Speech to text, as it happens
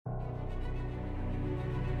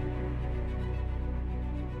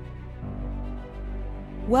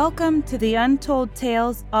Welcome to the Untold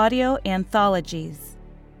Tales audio anthologies.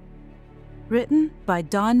 Written by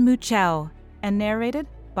Don Muchow and narrated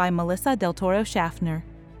by Melissa Del Toro Schaffner.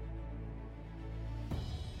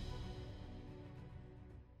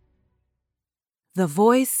 The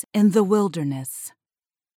Voice in the Wilderness.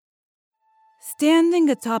 Standing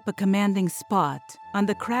atop a commanding spot on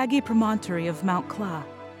the craggy promontory of Mount Kla,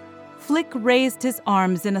 Flick raised his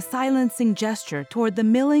arms in a silencing gesture toward the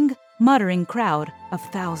milling, muttering crowd of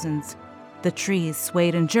thousands. The trees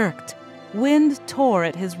swayed and jerked. Wind tore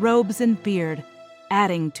at his robes and beard,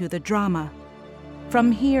 adding to the drama.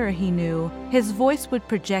 From here, he knew, his voice would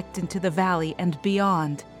project into the valley and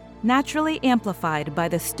beyond, naturally amplified by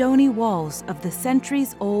the stony walls of the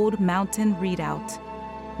centuries-old mountain redoubt.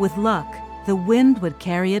 With luck, the wind would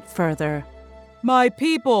carry it further. "My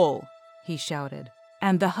people!" he shouted,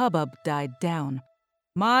 and the hubbub died down.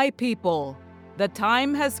 "My people! The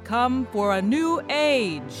time has come for a new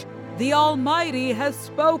age. The Almighty has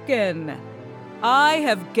spoken. I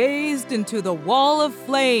have gazed into the wall of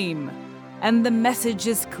flame, and the message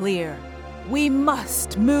is clear. We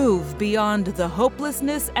must move beyond the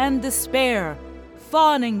hopelessness and despair,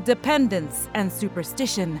 fawning dependence and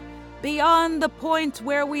superstition, beyond the point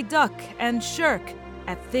where we duck and shirk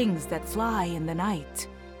at things that fly in the night,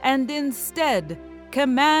 and instead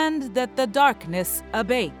command that the darkness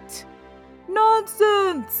abate."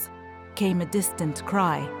 "Nonsense!" came a distant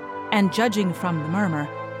cry, and judging from the murmur,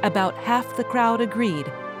 about half the crowd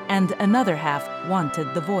agreed, and another half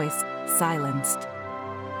wanted the voice silenced.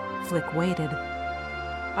 Flick waited.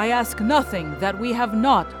 "I ask nothing that we have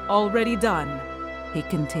not already done," he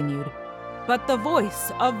continued. "But the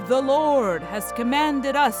voice of the Lord has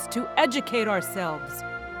commanded us to educate ourselves,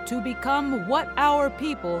 to become what our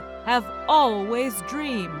people have always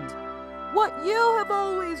dreamed." "What you have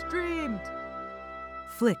always dreamed!"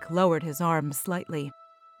 Flick lowered his arms slightly,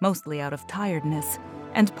 mostly out of tiredness,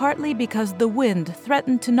 and partly because the wind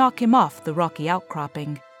threatened to knock him off the rocky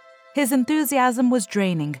outcropping. His enthusiasm was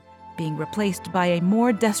draining, being replaced by a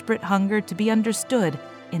more desperate hunger to be understood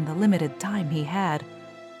in the limited time he had.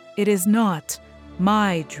 "It is not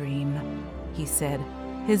my dream," he said,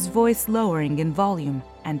 his voice lowering in volume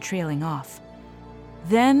and trailing off.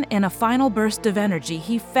 Then, in a final burst of energy,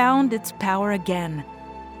 he found its power again.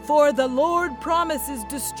 "For the Lord promises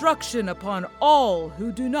destruction upon all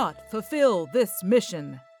who do not fulfill this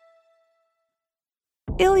mission."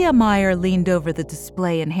 Ilya Meyer leaned over the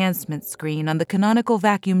display enhancement screen on the canonical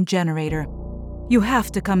vacuum generator. "You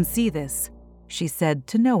have to come see this," she said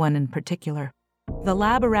to no one in particular. The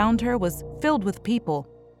lab around her was filled with people,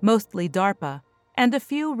 mostly DARPA, and a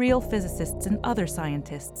few real physicists and other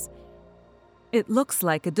scientists. "It looks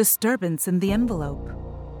like a disturbance in the envelope."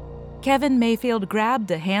 Kevin Mayfield grabbed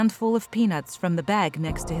a handful of peanuts from the bag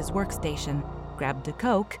next to his workstation, grabbed a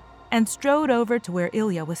Coke, and strode over to where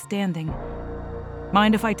Ilya was standing.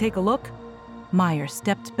 "Mind if I take a look?" Meyer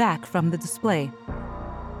stepped back from the display.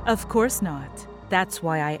 "Of course not. That's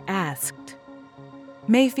why I asked."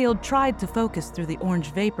 Mayfield tried to focus through the orange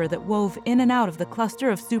vapor that wove in and out of the cluster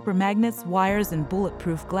of supermagnets, wires, and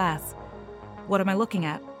bulletproof glass. "What am I looking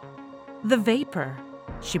at?" "The vapor,"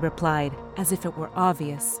 she replied, as if it were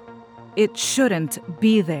obvious. "It shouldn't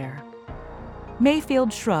be there."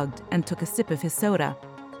 Mayfield shrugged and took a sip of his soda.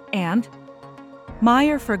 "And?"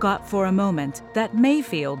 Meyer forgot for a moment that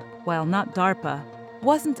Mayfield, while not DARPA,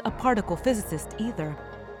 wasn't a particle physicist either.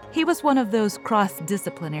 He was one of those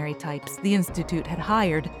cross-disciplinary types the Institute had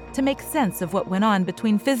hired to make sense of what went on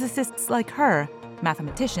between physicists like her,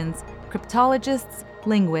 mathematicians, cryptologists,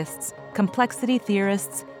 linguists, complexity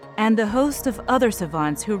theorists, and a host of other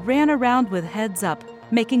savants who ran around with heads up,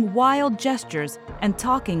 making wild gestures and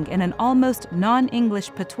talking in an almost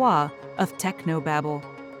non-English patois of technobabble.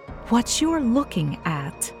 "What you're looking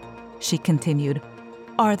at," she continued,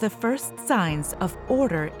 "are the first signs of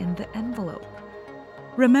order in the envelope.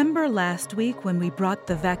 Remember last week when we brought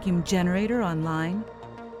the vacuum generator online?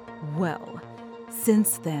 Well,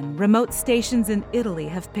 since then, remote stations in Italy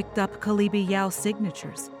have picked up Calibi Yau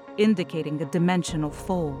signatures, indicating a dimensional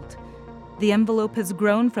fold. The envelope has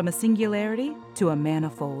grown from a singularity to a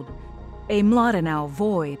manifold, a Mlodinow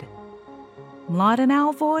void."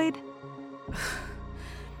 Mlodinow void?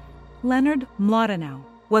 Leonard Mlodinow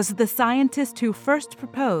was the scientist who first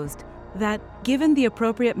proposed that, given the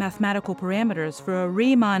appropriate mathematical parameters for a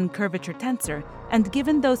Riemann curvature tensor, and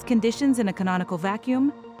given those conditions in a canonical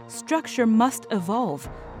vacuum, structure must evolve,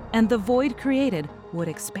 and the void created would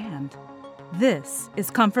expand. This is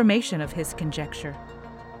confirmation of his conjecture.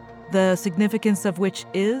 The significance of which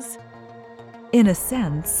is? "In a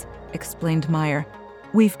sense," explained Meyer,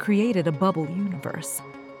 "we've created a bubble universe."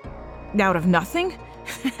 "Out of nothing?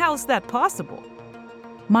 How's that possible?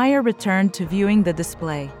 Meyer returned to viewing the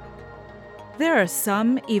display. There are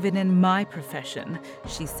some, even in my profession,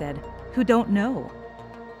 she said, who don't know.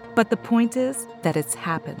 But the point is that it's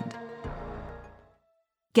happened.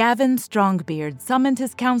 Gavin Strongbeard summoned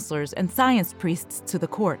his counselors and science priests to the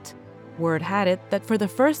court. Word had it that for the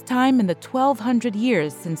first time in the 1,200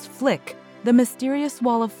 years since Flick, the mysterious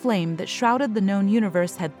wall of flame that shrouded the known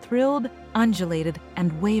universe had thrilled, undulated,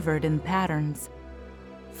 and wavered in patterns.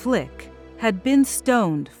 Flick had been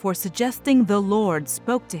stoned for suggesting the Lord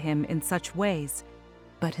spoke to him in such ways.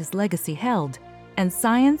 But his legacy held, and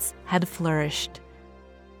science had flourished.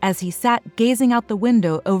 As he sat gazing out the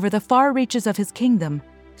window over the far reaches of his kingdom,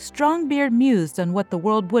 Strongbeard mused on what the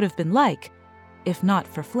world would have been like, if not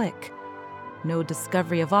for Flick. No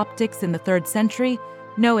discovery of optics in the 3rd century,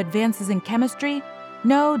 no advances in chemistry,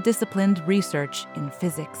 no disciplined research in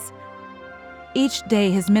physics. Each day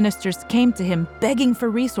his ministers came to him begging for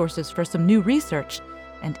resources for some new research,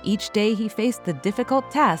 and each day he faced the difficult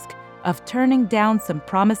task of turning down some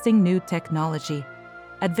promising new technology.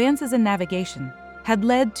 Advances in navigation had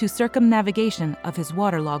led to circumnavigation of his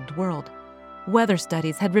waterlogged world. Weather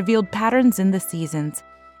studies had revealed patterns in the seasons,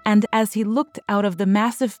 and as he looked out of the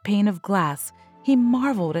massive pane of glass, he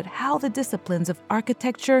marveled at how the disciplines of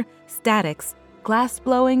architecture, statics,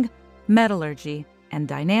 glass-blowing, metallurgy, and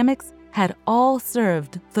dynamics had all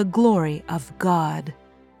served the glory of God.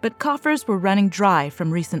 But coffers were running dry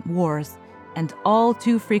from recent wars and all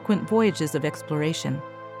too frequent voyages of exploration.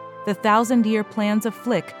 The 1,000-year plans of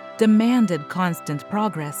Flick demanded constant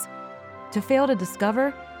progress. To fail to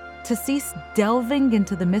discover, to cease delving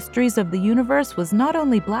into the mysteries of the universe was not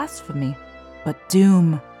only blasphemy, but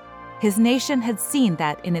doom. His nation had seen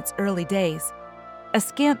that in its early days. A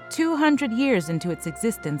scant 200 years into its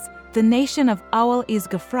existence, the nation of Awal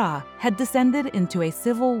Isgafra had descended into a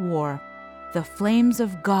civil war. The flames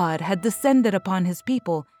of God had descended upon his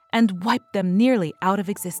people and wiped them nearly out of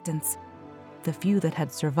existence. The few that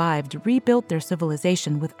had survived rebuilt their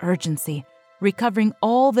civilization with urgency, recovering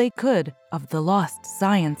all they could of the lost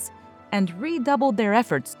science, and redoubled their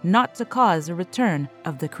efforts not to cause a return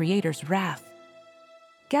of the Creator's wrath.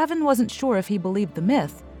 Gavin wasn't sure if he believed the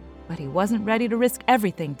myth, but he wasn't ready to risk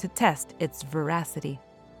everything to test its veracity.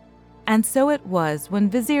 And so it was when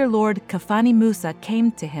Vizier Lord Kafani Musa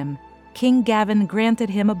came to him, King Gavin granted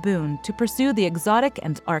him a boon to pursue the exotic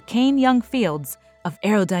and arcane young fields of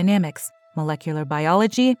aerodynamics, molecular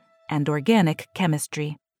biology, and organic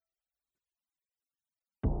chemistry.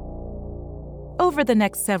 Over the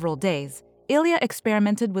next several days, Ilya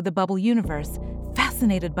experimented with the bubble universe,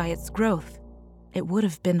 fascinated by its growth. It would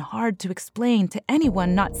have been hard to explain to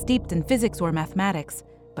anyone not steeped in physics or mathematics,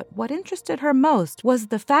 but what interested her most was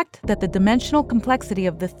the fact that the dimensional complexity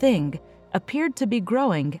of the thing appeared to be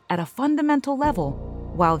growing at a fundamental level,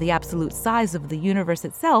 while the absolute size of the universe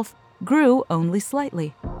itself grew only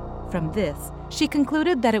slightly. From this, she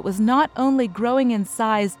concluded that it was not only growing in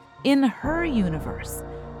size in her universe,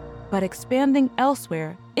 but expanding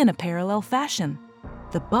elsewhere in a parallel fashion.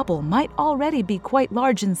 The bubble might already be quite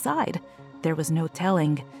large inside. There was no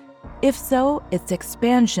telling. If so, its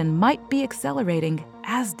expansion might be accelerating,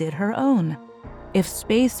 as did her own. If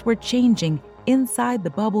space were changing inside the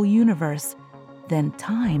bubble universe, then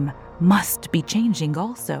time must be changing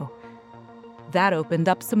also. That opened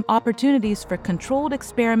up some opportunities for controlled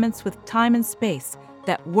experiments with time and space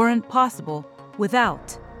that weren't possible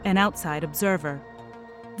without an outside observer.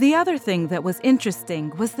 The other thing that was interesting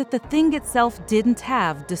was that the thing itself didn't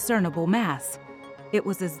have discernible mass. It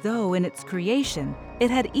was as though in its creation, it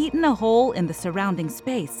had eaten a hole in the surrounding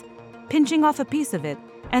space, pinching off a piece of it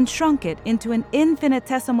and shrunk it into an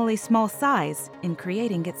infinitesimally small size in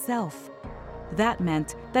creating itself. That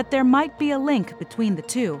meant that there might be a link between the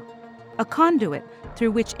two, a conduit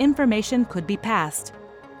through which information could be passed.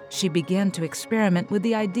 She began to experiment with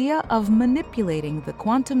the idea of manipulating the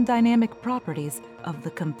quantum dynamic properties of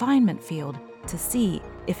the confinement field to see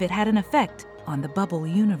if it had an effect on the bubble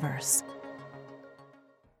universe.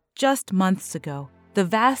 Just months ago, the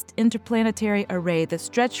vast interplanetary array that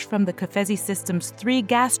stretched from the Kefezi system's 3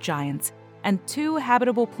 gas giants and 2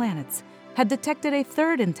 habitable planets had detected a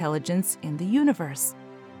third intelligence in the universe.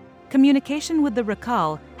 Communication with the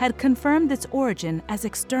Rakal had confirmed its origin as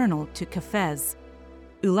external to Kefez.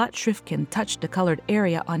 Ulat Shrifkin touched a colored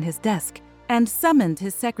area on his desk and summoned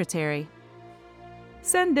his secretary.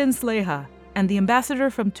 "Send in Sleha and the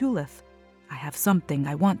ambassador from Tulith. I have something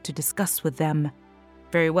I want to discuss with them."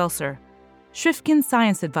 "Very well, sir." Shrifkin's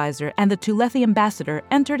science advisor and the Tulethi ambassador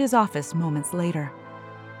entered his office moments later.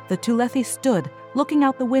 The Tulethi stood, looking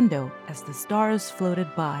out the window as the stars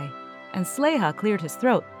floated by, and Sleha cleared his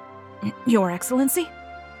throat. Your Excellency?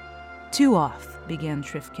 Tuoth, began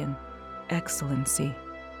Trifkin. Excellency.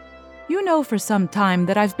 You know for some time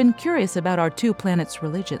that I've been curious about our two planets'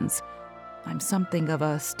 religions. I'm something of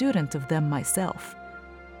a student of them myself.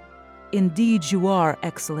 Indeed you are,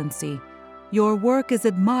 Excellency. Your work is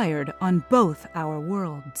admired on both our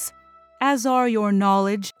worlds, as are your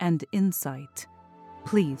knowledge and insight.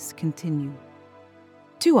 Please continue.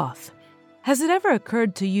 Tuoth, has it ever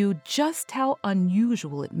occurred to you just how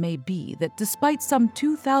unusual it may be that despite some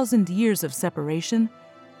 2,000 years of separation,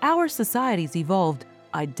 our societies evolved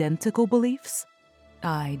identical beliefs?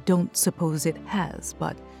 I don't suppose it has,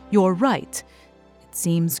 but you're right. It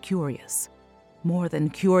seems curious. More than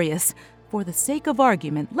curious. For the sake of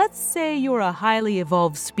argument, let's say you're a highly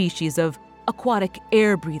evolved species of aquatic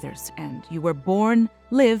air breathers, and you were born,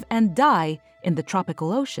 live, and die in the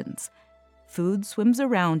tropical oceans. Food swims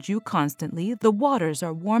around you constantly, the waters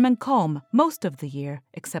are warm and calm most of the year,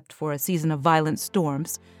 except for a season of violent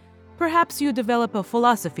storms. Perhaps you develop a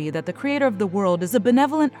philosophy that the creator of the world is a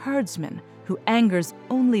benevolent herdsman who angers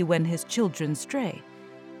only when his children stray.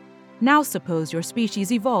 Now suppose your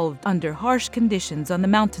species evolved under harsh conditions on the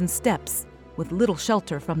mountain steppes, with little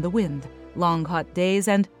shelter from the wind, long hot days,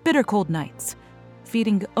 and bitter cold nights,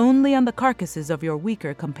 feeding only on the carcasses of your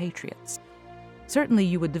weaker compatriots. Certainly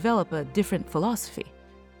you would develop a different philosophy.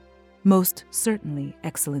 Most certainly,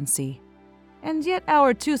 Excellency. And yet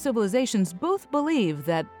our two civilizations both believe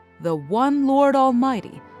that the one Lord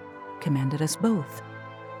Almighty commanded us both,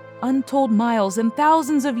 untold miles and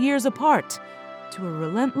thousands of years apart, to a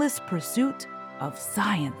relentless pursuit of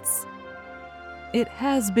science. It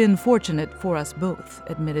has been fortunate for us both,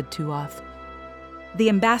 admitted Tuoth. The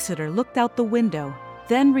ambassador looked out the window,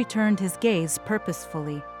 then returned his gaze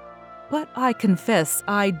purposefully. But I confess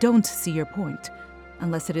I don't see your point,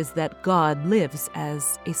 unless it is that God lives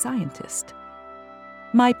as a scientist.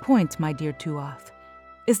 My point, my dear Tuoth,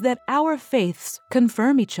 is that our faiths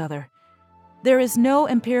confirm each other. There is no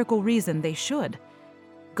empirical reason they should.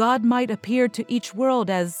 God might appear to each world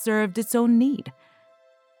as served its own need.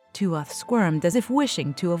 Tuoth squirmed as if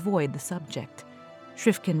wishing to avoid the subject.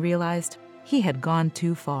 Trifkin realized he had gone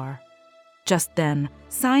too far. Just then,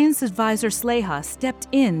 Science Advisor Sleha stepped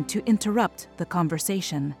in to interrupt the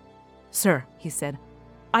conversation. Sir, he said,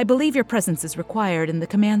 I believe your presence is required in the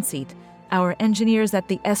command seat. Our engineers at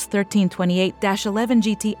the S-1328-11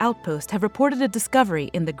 GT outpost have reported a discovery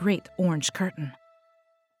in the Great Orange Curtain.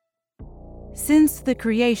 Since the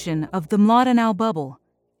creation of the Mladenau bubble,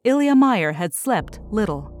 Ilya Meyer had slept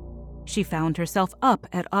little. She found herself up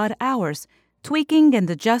at odd hours, tweaking and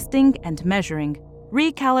adjusting and measuring,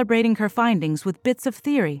 recalibrating her findings with bits of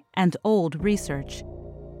theory and old research.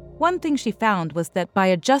 One thing she found was that by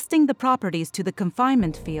adjusting the properties to the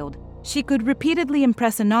confinement field, she could repeatedly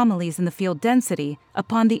impress anomalies in the field density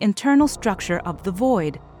upon the internal structure of the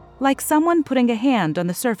void, like someone putting a hand on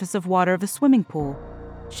the surface of water of a swimming pool.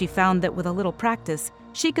 She found that with a little practice,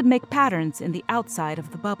 she could make patterns in the outside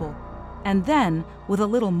of the bubble. And then, with a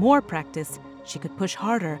little more practice, she could push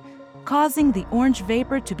harder, causing the orange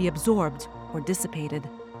vapor to be absorbed or dissipated.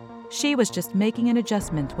 She was just making an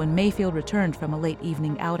adjustment when Mayfield returned from a late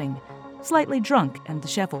evening outing, slightly drunk and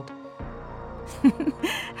disheveled.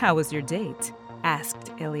 How was your date?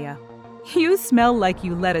 Asked Ilya. You smell like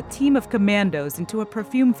you led a team of commandos into a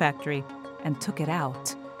perfume factory and took it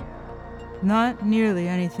out. Not nearly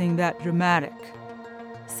anything that dramatic,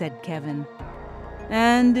 said Kevin.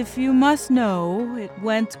 And if you must know, it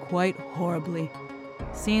went quite horribly.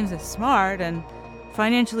 Seems as smart and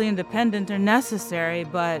financially independent are necessary,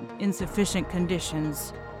 but insufficient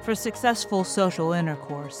conditions for successful social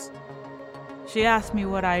intercourse. She asked me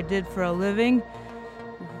what I did for a living.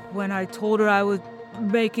 When I told her I was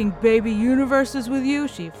making baby universes with you,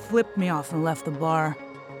 she flipped me off and left the bar.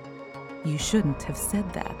 You shouldn't have said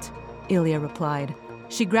that, Ilya replied.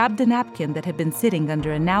 She grabbed a napkin that had been sitting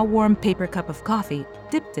under a now warm paper cup of coffee,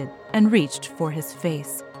 dipped it, and reached for his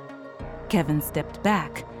face. Kevin stepped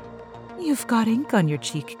back. You've got ink on your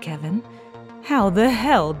cheek, Kevin. How the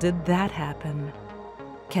hell did that happen?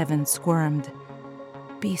 Kevin squirmed.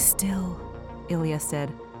 Be still, Ilya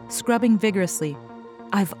said, scrubbing vigorously.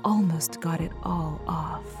 I've almost got it all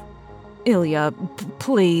off. Ilya,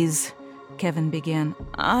 please, Kevin began.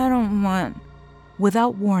 I don't want...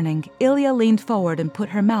 Without warning, Ilya leaned forward and put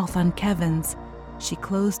her mouth on Kevin's. She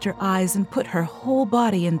closed her eyes and put her whole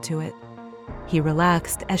body into it. He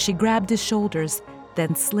relaxed as she grabbed his shoulders,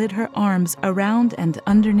 then slid her arms around and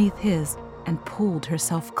underneath his and pulled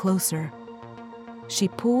herself closer. She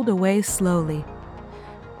pulled away slowly.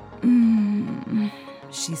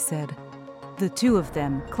 She said. The two of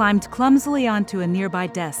them climbed clumsily onto a nearby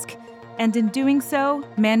desk, and in doing so,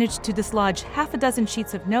 managed to dislodge half a dozen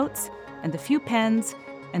sheets of notes and a few pens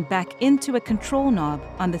and back into a control knob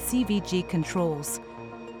on the CVG controls.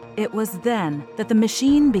 It was then that the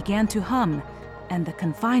machine began to hum and the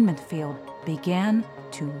confinement field began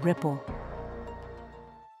to ripple.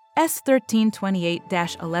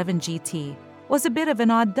 S1328-11GT was a bit of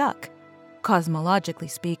an odd duck, cosmologically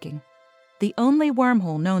speaking. The only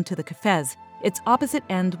wormhole known to the Cafez, its opposite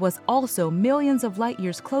end was also millions of light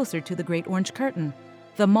years closer to the Great Orange Curtain,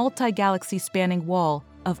 the multi-galaxy spanning wall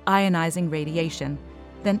of ionizing radiation,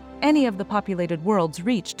 than any of the populated worlds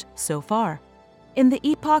reached so far. In the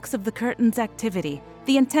epochs of the Curtain's activity,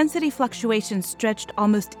 the intensity fluctuations stretched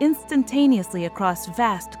almost instantaneously across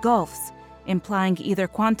vast gulfs, implying either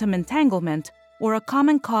quantum entanglement or a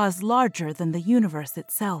common cause larger than the universe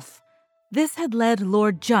itself. This had led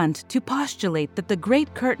Lord Junt to postulate that the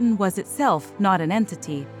Great Curtain was itself not an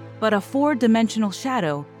entity, but a four-dimensional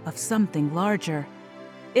shadow of something larger.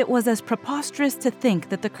 It was as preposterous to think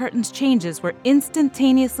that the curtain's changes were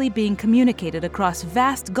instantaneously being communicated across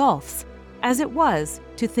vast gulfs as it was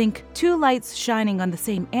to think two lights shining on the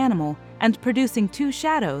same animal and producing two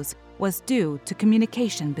shadows was due to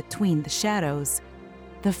communication between the shadows.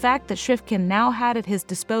 The fact that Shrifkin now had at his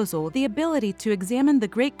disposal the ability to examine the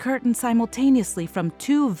Great Curtain simultaneously from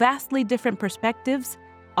two vastly different perspectives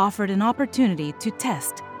offered an opportunity to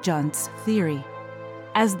test Junt's theory.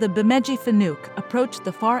 As the Bemidji Fanook approached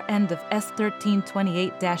the far end of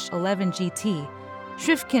S1328-11GT,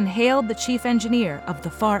 Shrifkin hailed the chief engineer of the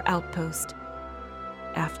far outpost.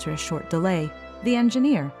 After a short delay, the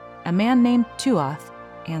engineer, a man named Tuath,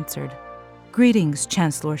 answered. "Greetings,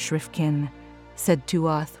 Chancellor Shrifkin," said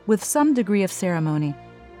Tuath with some degree of ceremony.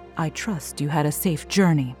 "I trust you had a safe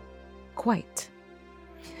journey." "Quite."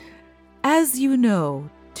 "As you know,"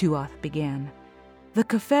 Tuath began, "the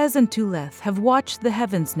Cafez and Tuleth have watched the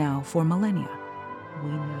heavens now for millennia. We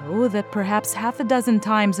know that perhaps half a dozen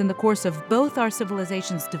times in the course of both our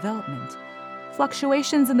civilization's development,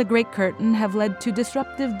 fluctuations in the Great Curtain have led to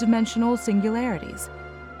disruptive dimensional singularities,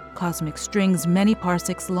 cosmic strings many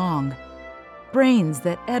parsecs long, brains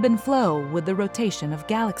that ebb and flow with the rotation of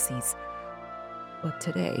galaxies. But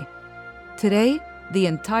today, the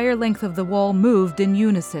entire length of the wall moved in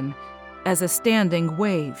unison, as a standing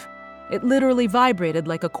wave. It literally vibrated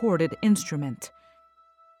like a corded instrument."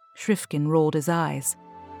 Shrifkin rolled his eyes.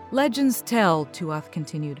 "Legends tell," Tuath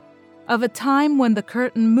continued, "of a time when the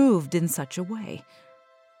curtain moved in such a way.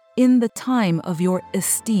 In the time of your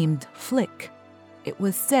esteemed Flick, it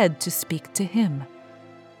was said to speak to him.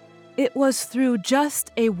 It was through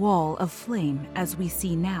just a wall of flame, as we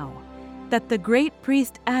see now, that the great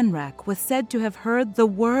priest Anrak was said to have heard the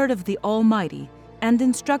word of the Almighty and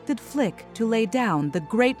instructed Flick to lay down the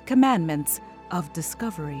great commandments of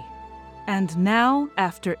discovery. And now,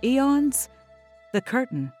 after eons, the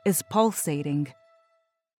curtain is pulsating."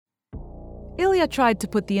 Ilya tried to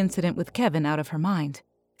put the incident with Kevin out of her mind,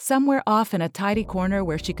 somewhere off in a tidy corner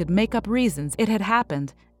where she could make up reasons it had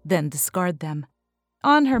happened, then discard them.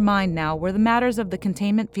 On her mind now were the matters of the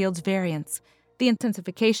containment field's variance, the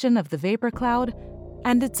intensification of the vapor cloud,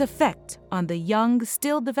 and its effect on the young,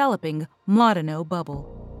 still developing Mlodinow bubble.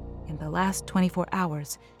 In the last 24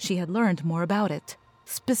 hours, she had learned more about it.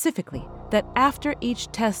 Specifically, that after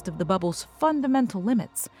each test of the bubble's fundamental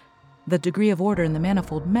limits, the degree of order in the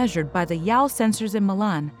manifold measured by the Yao sensors in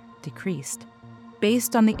Milan decreased.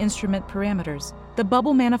 Based on the instrument parameters, the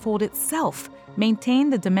bubble manifold itself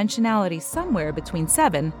maintained the dimensionality somewhere between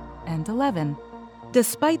 7 and 11.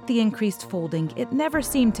 Despite the increased folding, it never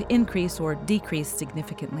seemed to increase or decrease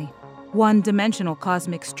significantly. One-dimensional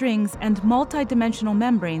cosmic strings and multidimensional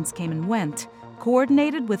membranes came and went,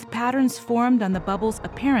 coordinated with patterns formed on the bubble's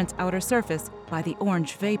apparent outer surface by the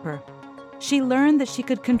orange vapor. She learned that she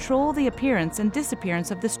could control the appearance and disappearance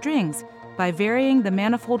of the strings by varying the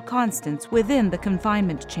manifold constants within the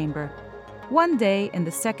confinement chamber. One day in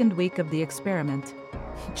the second week of the experiment,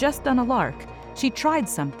 just on a lark, she tried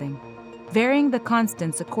something, varying the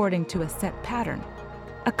constants according to a set pattern,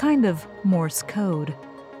 a kind of Morse code.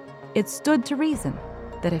 It stood to reason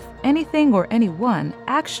that if anything or anyone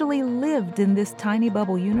actually lived in this tiny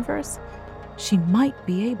bubble universe, she might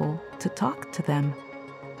be able to talk to them.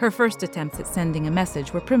 Her first attempts at sending a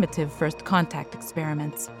message were primitive first contact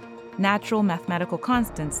experiments. Natural mathematical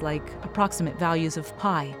constants like approximate values of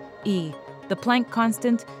pi, e, the Planck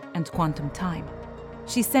constant, and quantum time.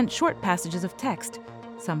 She sent short passages of text,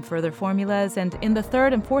 some further formulas, and in the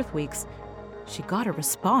third and fourth weeks, she got a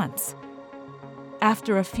response.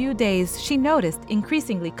 After a few days, she noticed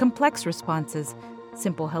increasingly complex responses.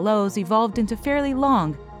 Simple hellos evolved into fairly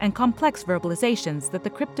long and complex verbalizations that the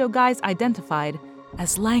crypto guys identified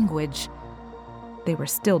as language. They were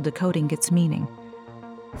still decoding its meaning.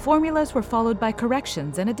 Formulas were followed by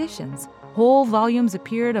corrections and additions. Whole volumes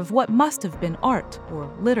appeared of what must have been art or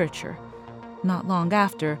literature. Not long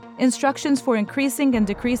after, instructions for increasing and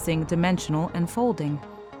decreasing dimensional and folding.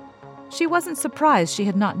 She wasn't surprised she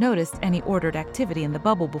had not noticed any ordered activity in the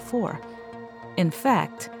bubble before. In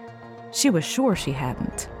fact, she was sure she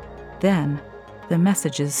hadn't. Then, the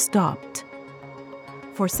messages stopped.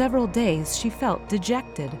 For several days, she felt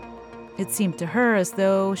dejected. It seemed to her as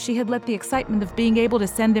though she had let the excitement of being able to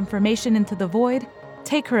send information into the void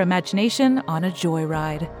take her imagination on a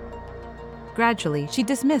joyride. Gradually, she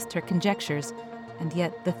dismissed her conjectures, and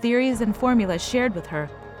yet the theories and formulas shared with her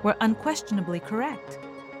were unquestionably correct.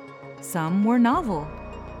 Some were novel.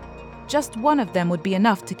 Just one of them would be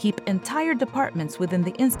enough to keep entire departments within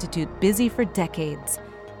the Institute busy for decades.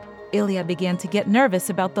 Ilya began to get nervous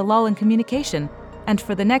about the lull in communication, and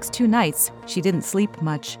for the next 2 nights, she didn't sleep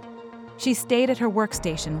much. She stayed at her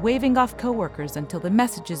workstation, waving off coworkers until the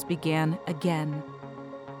messages began again.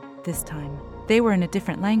 This time, they were in a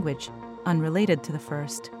different language, unrelated to the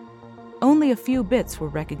first. Only a few bits were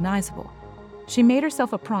recognizable. She made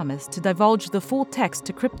herself a promise to divulge the full text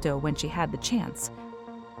to Crypto when she had the chance.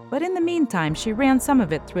 But in the meantime, she ran some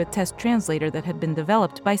of it through a test translator that had been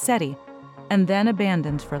developed by SETI, and then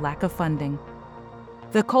abandoned for lack of funding.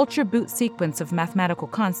 The culture boot sequence of mathematical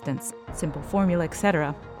constants, simple formula,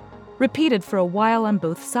 etc., repeated for a while on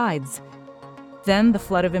both sides. Then the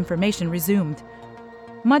flood of information resumed.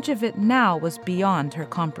 Much of it now was beyond her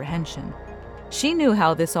comprehension. She knew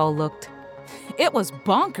how this all looked. It was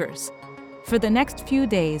bonkers. For the next few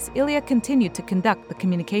days, Ilya continued to conduct the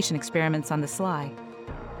communication experiments on the sly.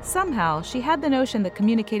 Somehow, she had the notion that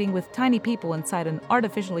communicating with tiny people inside an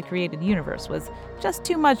artificially created universe was just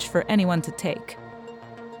too much for anyone to take.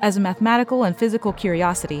 As a mathematical and physical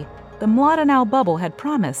curiosity, the Mladenau bubble had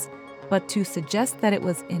promise, but to suggest that it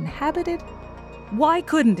was inhabited? Why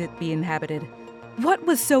couldn't it be inhabited? What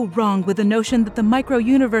was so wrong with the notion that the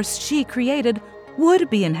micro-universe she created would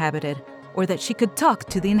be inhabited, or that she could talk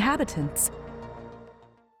to the inhabitants?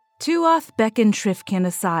 Tuoth beckoned Shrifkin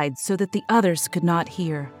aside so that the others could not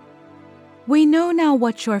hear. We know now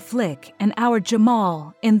what your Flick and our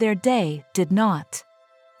Jamal in their day did not.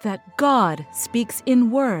 That God speaks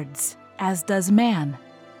in words, as does man,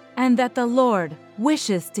 and that the Lord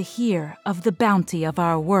wishes to hear of the bounty of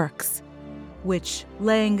our works. Which,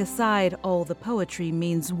 laying aside all the poetry,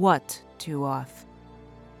 means what, Tuoth?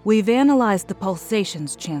 We've analyzed the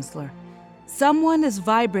pulsations, Chancellor. Someone is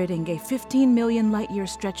vibrating a 15 million light-year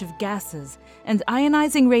stretch of gases and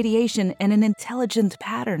ionizing radiation in an intelligent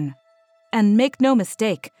pattern. And make no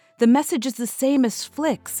mistake, the message is the same as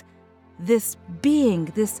Flick's. This being,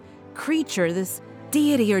 this creature, this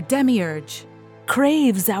deity or demiurge,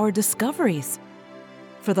 craves our discoveries.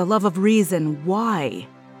 For the love of reason, why?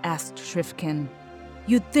 Asked Shrifkin.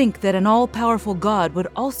 You'd think that an all-powerful God would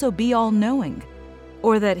also be all-knowing,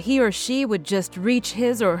 or that he or she would just reach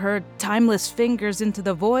his or her timeless fingers into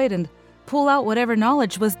the void and pull out whatever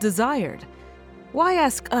knowledge was desired. Why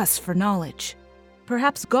ask us for knowledge?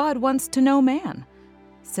 Perhaps God wants to know man,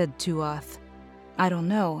 said Tuoth. I don't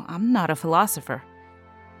know, I'm not a philosopher.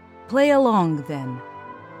 Play along, then.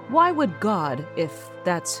 Why would God, if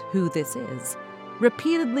that's who this is,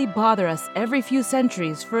 repeatedly bother us every few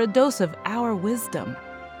centuries for a dose of our wisdom?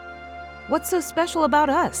 What's so special about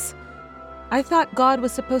us? I thought God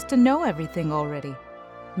was supposed to know everything already.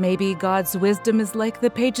 Maybe God's wisdom is like the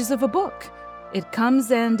pages of a book. It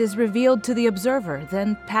comes and is revealed to the observer,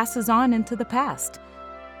 then passes on into the past.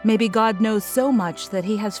 Maybe God knows so much that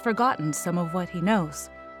he has forgotten some of what he knows.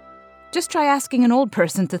 Just try asking an old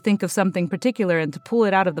person to think of something particular and to pull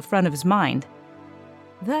it out of the front of his mind.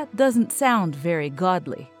 That doesn't sound very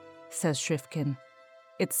godly, says Shrifkin.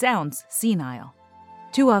 It sounds senile.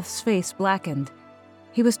 Tuoth's face blackened.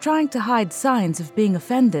 He was trying to hide signs of being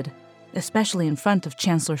offended, especially in front of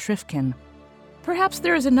Chancellor Shrifkin. Perhaps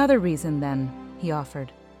there is another reason, then, he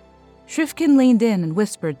offered. Shrifkin leaned in and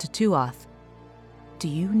whispered to Tuoth. Do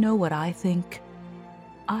you know what I think?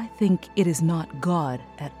 I think it is not God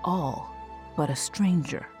at all, but a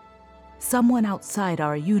stranger. Someone outside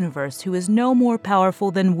our universe who is no more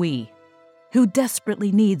powerful than we, who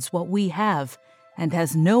desperately needs what we have and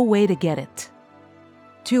has no way to get it.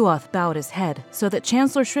 Tuoth bowed his head so that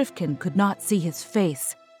Chancellor Shrifkin could not see his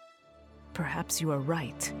face. Perhaps you are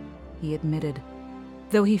right, he admitted,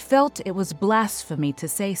 though he felt it was blasphemy to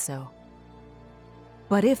say so.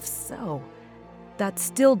 But if so, that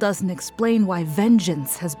still doesn't explain why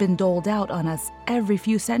vengeance has been doled out on us every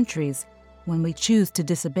few centuries when we choose to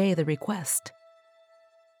disobey the request.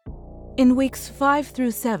 In weeks 5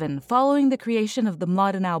 through 7 following the creation of the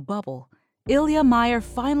Mladenau bubble, Ilya Meyer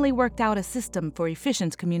finally worked out a system for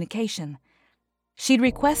efficient communication. She'd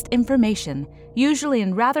request information, usually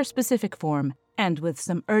in rather specific form, and with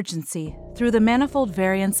some urgency, through the Manifold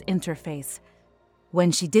Variance interface.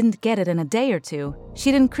 When she didn't get it in a day or two,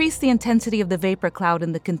 she'd increase the intensity of the vapor cloud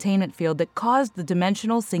in the containment field that caused the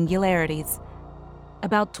dimensional singularities.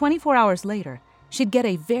 About 24 hours later, she'd get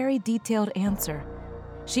a very detailed answer.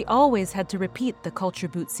 She always had to repeat the culture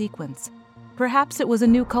boot sequence. Perhaps it was a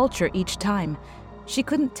new culture each time. She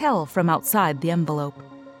couldn't tell from outside the envelope.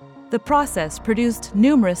 The process produced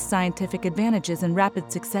numerous scientific advantages in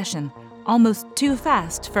rapid succession, almost too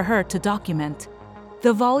fast for her to document.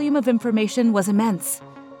 The volume of information was immense.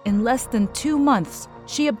 In less than 2 months,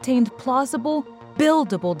 she obtained plausible,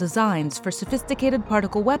 buildable designs for sophisticated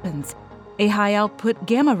particle weapons, a high-output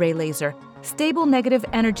gamma-ray laser, stable negative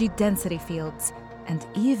energy density fields, and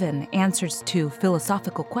even answers to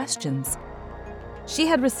philosophical questions. She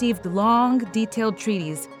had received long, detailed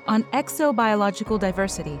treaties on exobiological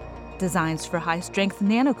diversity, designs for high-strength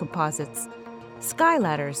nanocomposites, sky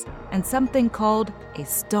ladders, and something called a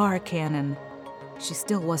star cannon. She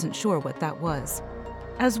still wasn't sure what that was.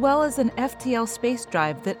 As well as an FTL space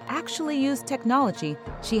drive that actually used technology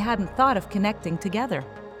she hadn't thought of connecting together.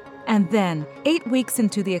 And then, 8 weeks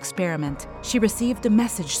into the experiment, she received a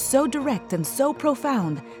message so direct and so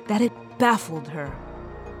profound that it baffled her.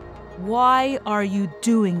 "Why are you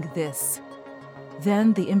doing this?"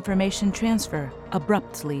 Then the information transfer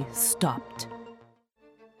abruptly stopped.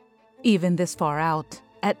 Even this far out,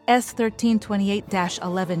 at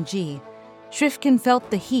S1328-11G, Shrifkin felt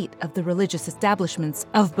the heat of the religious establishments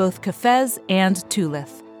of both Kafez and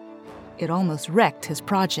Tulith. It almost wrecked his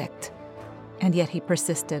project. And yet he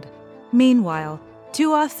persisted. Meanwhile,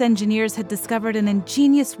 Tuath's engineers had discovered an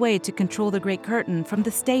ingenious way to control the Great Curtain from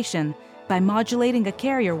the station by modulating a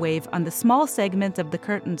carrier wave on the small segment of the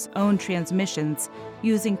curtain's own transmissions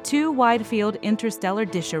using 2 wide-field interstellar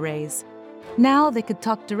dish arrays. Now they could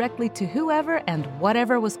talk directly to whoever and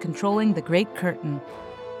whatever was controlling the Great Curtain.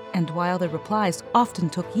 And while the replies often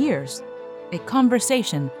took years, a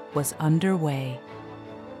conversation was underway.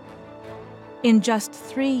 In just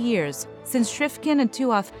 3 years, since Shrifkin and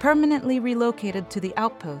Tuath permanently relocated to the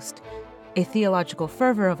outpost, a theological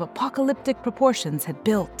fervor of apocalyptic proportions had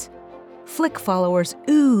built. Flick followers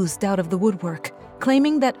oozed out of the woodwork,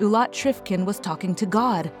 claiming that Ulat Shrifkin was talking to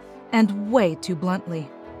God, and way too bluntly.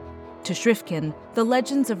 To Shrifkin, the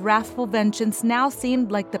legends of wrathful vengeance now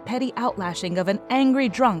seemed like the petty outlashing of an angry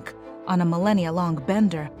drunk on a millennia-long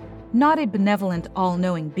bender, not a benevolent,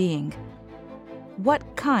 all-knowing being.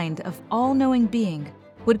 What kind of all-knowing being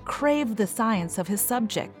would crave the science of his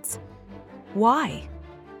subjects? Why?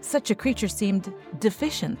 Such a creature seemed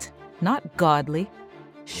deficient, not godly.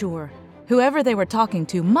 Sure, whoever they were talking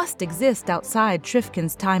to must exist outside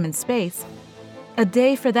Shrifkin's time and space. A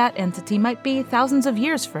day for that entity might be thousands of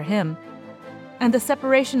years for him. And the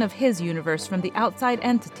separation of his universe from the outside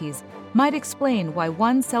entities might explain why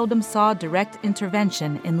one seldom saw direct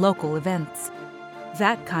intervention in local events.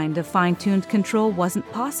 That kind of fine-tuned control wasn't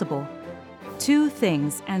possible. 2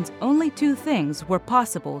 things, and only 2 things, were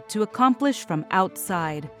possible to accomplish from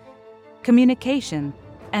outside: communication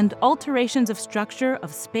and alterations of structure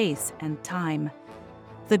of space and time.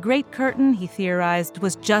 The Great Curtain, he theorized,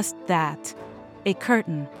 was just that, a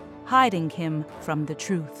curtain hiding him from the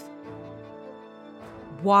truth.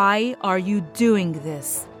 "Why are you doing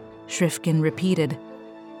this?" Shrifkin repeated.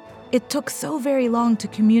 It took so very long to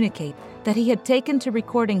communicate that he had taken to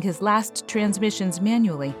recording his last transmissions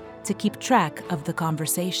manually to keep track of the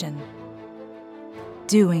conversation.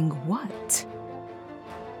 Doing what?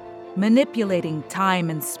 Manipulating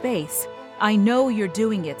time and space. I know you're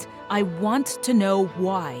doing it. I want to know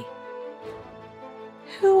why.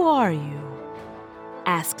 Who are you?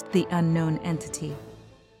 Asked the unknown entity.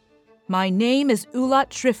 My name is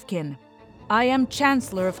Ulat Shrifkin. I am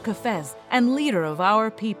Chancellor of Kafez and leader of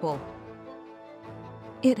our people.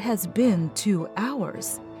 It has been 2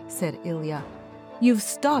 hours, said Ilya. You've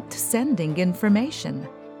stopped sending information.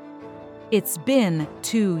 It's been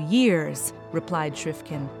 2 years, replied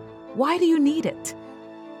Shrifkin. Why do you need it?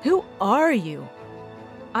 Who are you?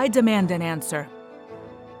 I demand an answer.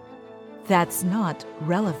 That's not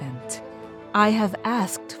relevant. I have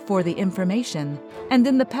asked for the information, and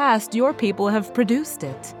in the past your people have produced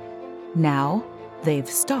it. Now they've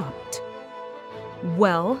stopped.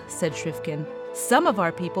 Well, said Shrifkin, some of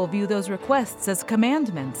our people view those requests as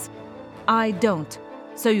commandments. I don't,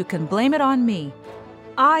 so you can blame it on me.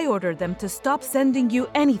 I ordered them to stop sending you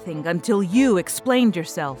anything until you explained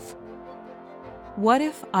yourself. What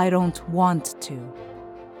if I don't want to?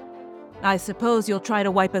 I suppose you'll try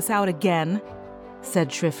to wipe us out again, said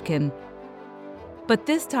Shrifkin. But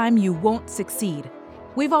this time you won't succeed.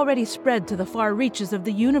 We've already spread to the far reaches of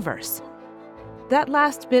the universe." That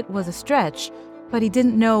last bit was a stretch, but he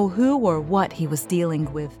didn't know who or what he was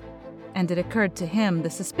dealing with, and it occurred to him the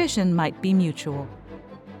suspicion might be mutual.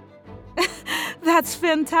 "That's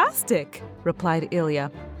fantastic," replied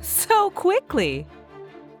Ilya. "So quickly."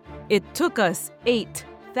 "It took us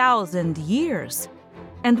 8,000 years,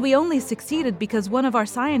 and we only succeeded because one of our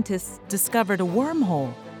scientists discovered a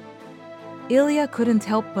wormhole." Ilya couldn't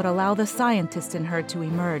help but allow the scientist in her to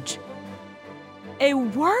emerge. "A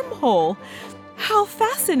wormhole? How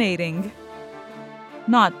fascinating!"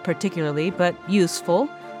 "Not particularly, but useful.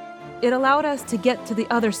 It allowed us to get to the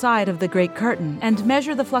other side of the Great Curtain and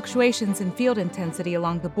measure the fluctuations in field intensity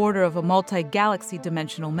along the border of a multi-galaxy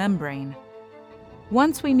dimensional membrane.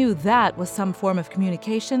 Once we knew that was some form of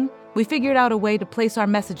communication, we figured out a way to place our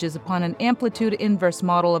messages upon an amplitude inverse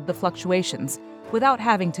model of the fluctuations without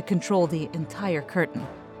having to control the entire curtain.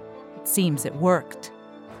 It seems it worked."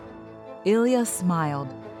 Ilya smiled.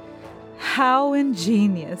 "How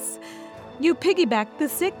ingenious. You piggybacked the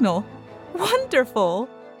signal. Wonderful."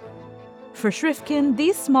 For Shrifkin,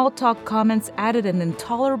 these small-talk comments added an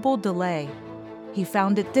intolerable delay. He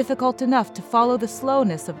found it difficult enough to follow the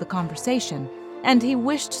slowness of the conversation, and he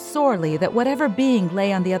wished sorely that whatever being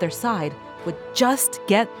lay on the other side would just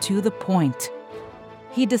get to the point.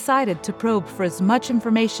 He decided to probe for as much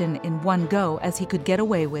information in one go as he could get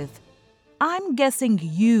away with. "I'm guessing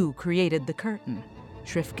you created the curtain,"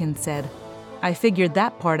 Shrifkin said. "I figured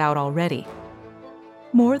that part out already."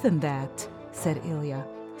 "More than that," said Ilya,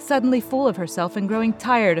 suddenly full of herself and growing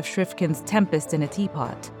tired of Shrifkin's tempest in a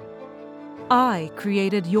teapot. "I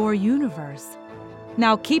created your universe.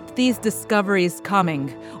 Now keep these discoveries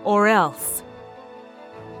coming, or else."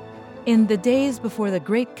 In the days before the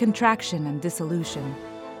Great Contraction and Dissolution,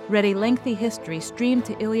 read a lengthy history streamed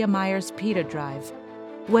to Ilya Meyer's Peta drive.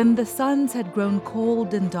 When the suns had grown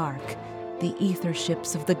cold and dark, the ether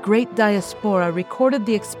ships of the Great Diaspora recorded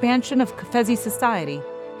the expansion of Kefezi society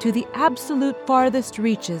to the absolute farthest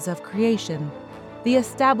reaches of creation, the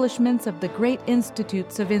establishments of the great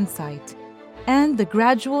institutes of insight, and the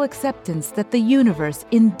gradual acceptance that the universe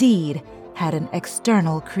indeed had an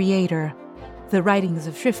external creator. The writings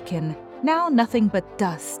of Shrifkin, now nothing but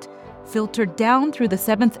dust, filtered down through the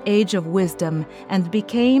seventh age of wisdom and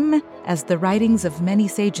became, as the writings of many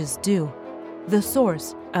sages do, the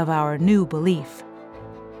source of our new belief.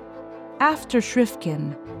 After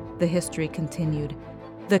Shrifkin, the history continued,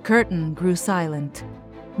 the curtain grew silent.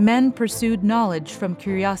 Men pursued knowledge from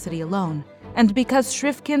curiosity alone, and because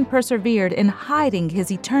Shrifkin persevered in hiding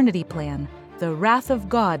his eternity plan, the wrath of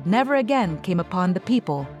God never again came upon the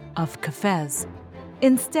people of Kefez.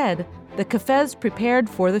 Instead, the Kefez prepared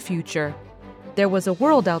for the future. There was a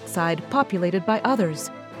world outside populated by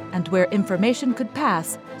others, and where information could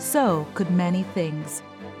pass, so could many things.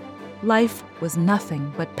 Life was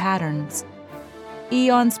nothing but patterns.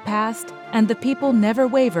 Eons passed, and the people never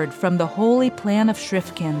wavered from the holy plan of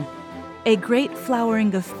Shrifkin. A great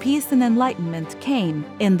flowering of peace and enlightenment came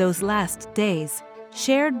in those last days,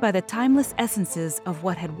 shared by the timeless essences of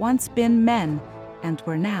what had once been men and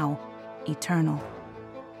were now eternal.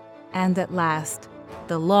 And at last,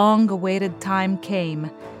 the long-awaited time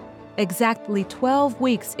came. Exactly 12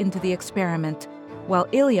 weeks into the experiment, while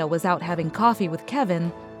Ilya was out having coffee with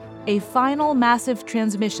Kevin, a final massive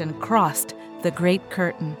transmission crossed the Great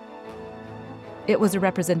Curtain. It was a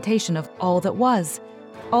representation of all that was,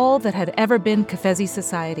 all that had ever been Kefezi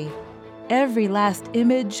society. Every last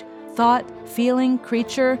image, thought, feeling,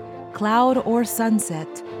 creature, cloud, or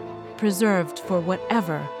sunset, preserved for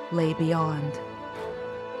whatever lay beyond.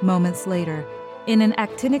 Moments later, in an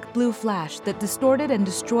actinic blue flash that distorted and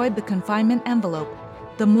destroyed the confinement envelope,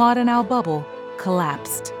 the Mladenau bubble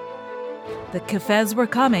collapsed. The Kefez were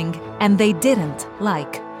coming, and they didn't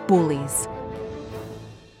like bullies.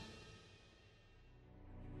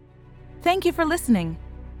 Thank you for listening.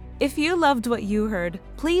 If you loved what you heard,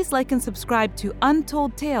 please like and subscribe to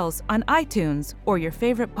Untold Tales on iTunes or your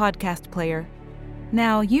favorite podcast player.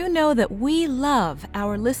 Now, you know that we love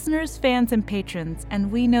our listeners, fans, and patrons, and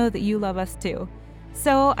we know that you love us too.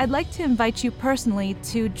 So I'd like to invite you personally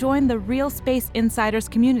to join the Real Space Insiders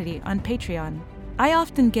community on Patreon. I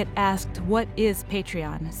often get asked, what is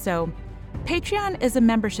Patreon? So Patreon is a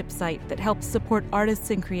membership site that helps support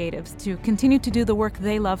artists and creatives to continue to do the work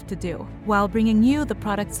they love to do, while bringing you the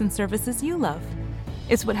products and services you love.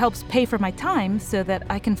 It's what helps pay for my time so that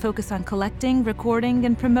I can focus on collecting, recording,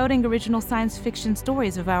 and promoting original science fiction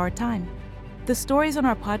stories of our time. The stories on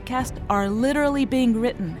our podcast are literally being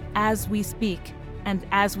written as we speak and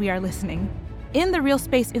as we are listening. In the Real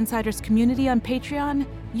Space Insiders community on Patreon,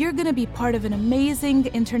 you're going to be part of an amazing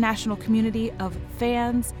international community of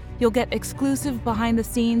fans. You'll get exclusive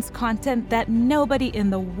behind-the-scenes content that nobody in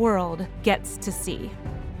the world gets to see.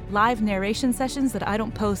 Live narration sessions that I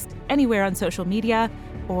don't post anywhere on social media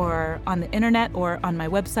or on the internet or on my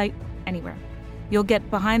website, anywhere. You'll get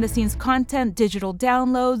behind-the-scenes content, digital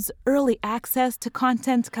downloads, early access to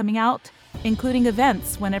content coming out, including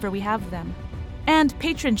events whenever we have them, and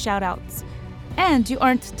patron shout-outs. And you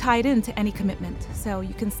aren't tied into any commitment, so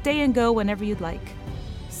you can stay and go whenever you'd like.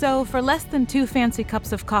 So for less than 2 fancy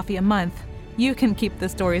cups of coffee a month, you can keep the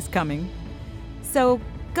stories coming. So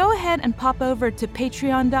go ahead and pop over to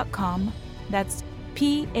patreon.com, that's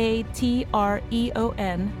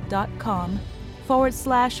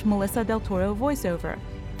patreon.com/Melissa Del Toro voiceover.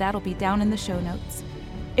 That'll be down in the show notes.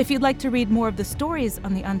 If you'd like to read more of the stories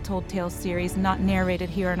on the Untold Tales series not narrated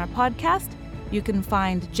here on our podcast, you can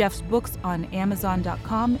find Jeff's books on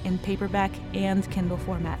Amazon.com in paperback and Kindle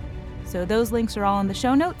format. So those links are all in the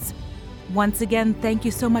show notes. Once again, thank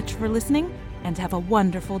you so much for listening, and have a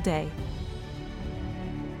wonderful day.